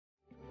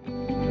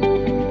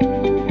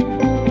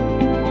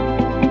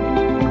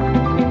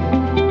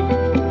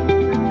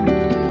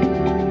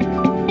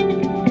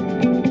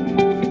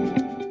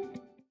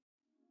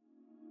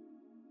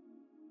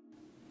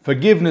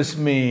Forgiveness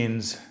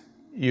means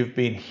you've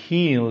been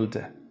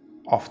healed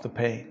of the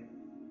pain.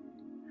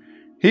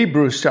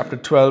 Hebrews chapter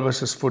 12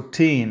 verses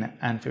 14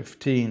 and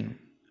 15.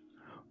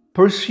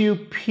 Pursue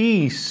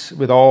peace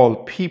with all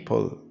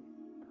people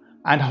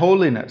and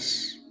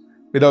holiness,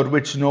 without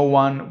which no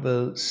one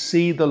will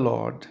see the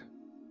Lord.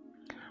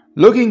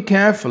 Looking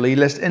carefully,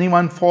 lest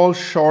anyone fall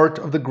short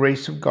of the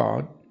grace of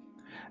God,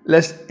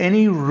 lest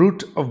any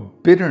root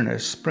of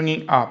bitterness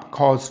springing up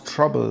cause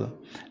trouble,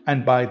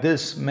 and by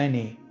this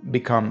many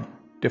become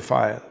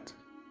defiled.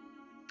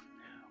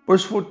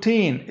 Verse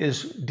 14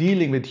 is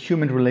dealing with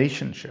human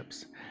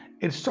relationships.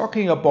 It's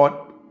talking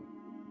about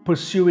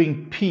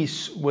pursuing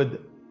peace with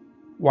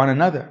one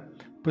another,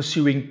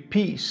 pursuing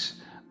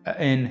peace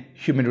in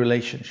human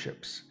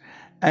relationships.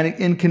 And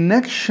in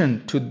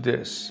connection to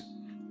this,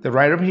 the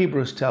writer of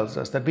Hebrews tells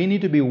us that we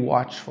need to be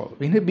watchful,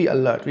 we need to be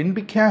alert, we need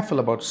to be careful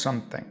about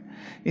something.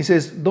 He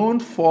says,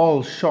 don't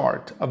fall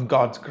short of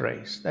God's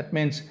grace. That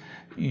means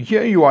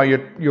here you are,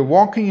 you're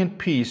walking in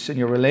peace in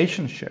your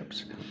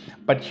relationships,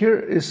 but here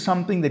is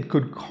something that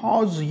could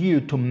cause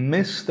you to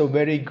miss the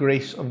very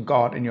grace of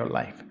God in your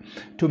life,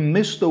 to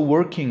miss the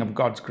working of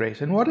God's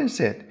grace. And what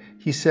is it?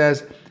 He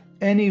says,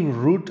 any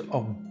root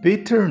of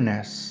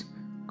bitterness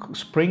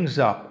springs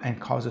up and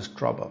causes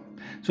trouble.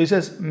 So he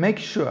says, make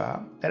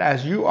sure that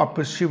as you are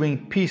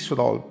pursuing peace with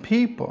all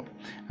people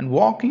and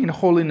walking in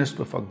holiness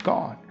before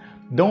God,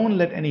 don't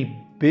let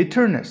any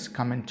bitterness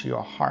come into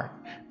your heart,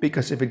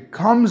 because if it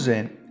comes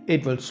in,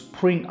 it will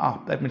spring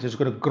up. That means it's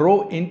going to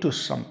grow into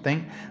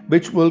something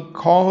which will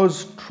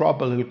cause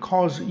trouble. It will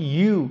cause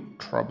you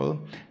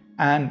trouble,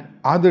 and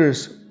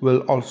others will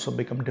also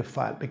become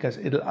defiled because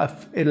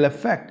it'll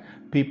affect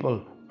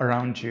people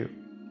around you.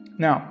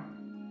 Now,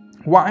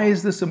 why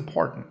is this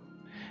important?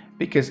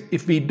 Because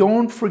if we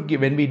don't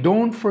forgive, when we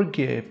don't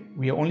forgive,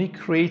 we are only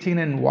creating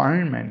an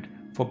environment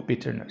for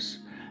bitterness,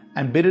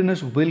 and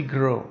bitterness will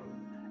grow,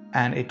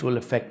 and it will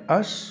affect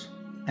us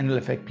and it will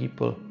affect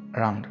people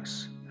around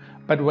us.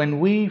 But when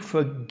we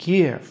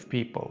forgive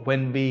people,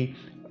 when we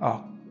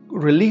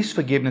release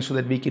forgiveness so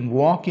that we can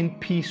walk in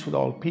peace with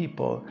all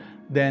people,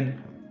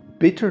 then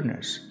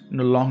bitterness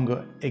no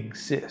longer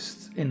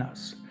exists in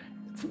us.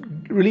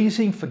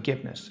 Releasing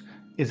forgiveness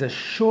is a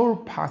sure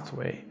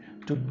pathway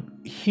to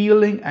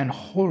healing and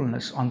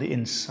wholeness on the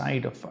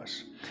inside of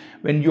us.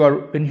 When you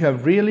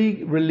have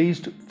really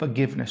released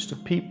forgiveness to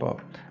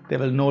people, there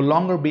will no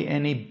longer be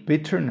any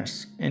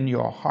bitterness in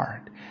your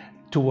heart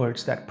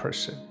towards that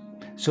person.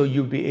 So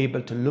you'll be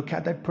able to look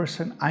at that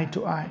person eye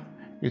to eye.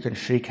 You can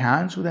shake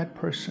hands with that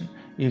person.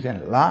 You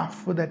can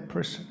laugh with that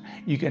person.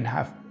 You can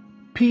have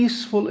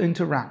peaceful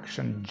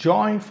interaction,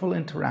 joyful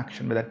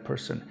interaction with that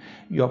person.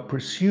 You're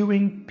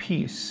pursuing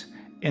peace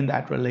in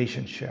that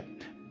relationship.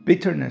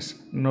 Bitterness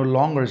no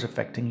longer is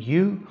affecting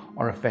you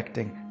or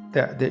affecting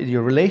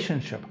your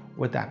relationship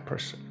with that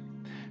person.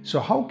 So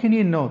how can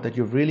you know that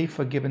you've really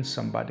forgiven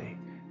somebody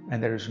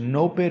and there is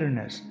no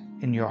bitterness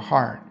in your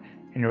heart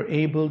and you're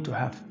able to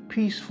have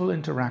peaceful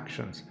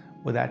interactions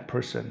with that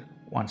person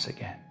once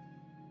again?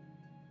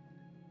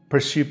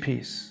 Pursue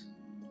peace.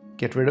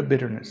 Get rid of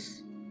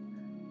bitterness.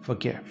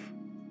 Forgive.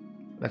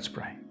 Let's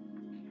pray.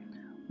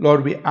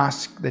 Lord, we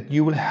ask that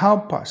you will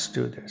help us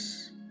do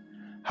this.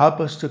 Help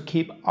us to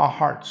keep our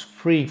hearts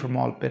free from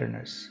all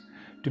bitterness,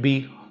 to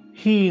be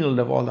healed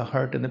of all the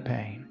hurt and the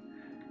pain,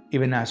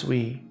 even as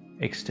we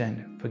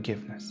extend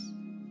forgiveness.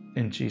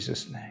 In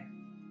Jesus' name,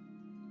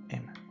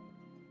 amen.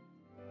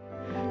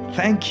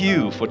 Thank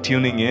you for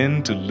tuning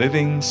in to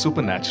Living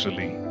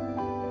Supernaturally.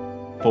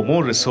 For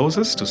more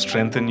resources to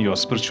strengthen your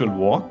spiritual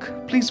walk,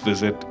 please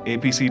visit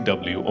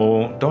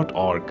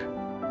apcwo.org.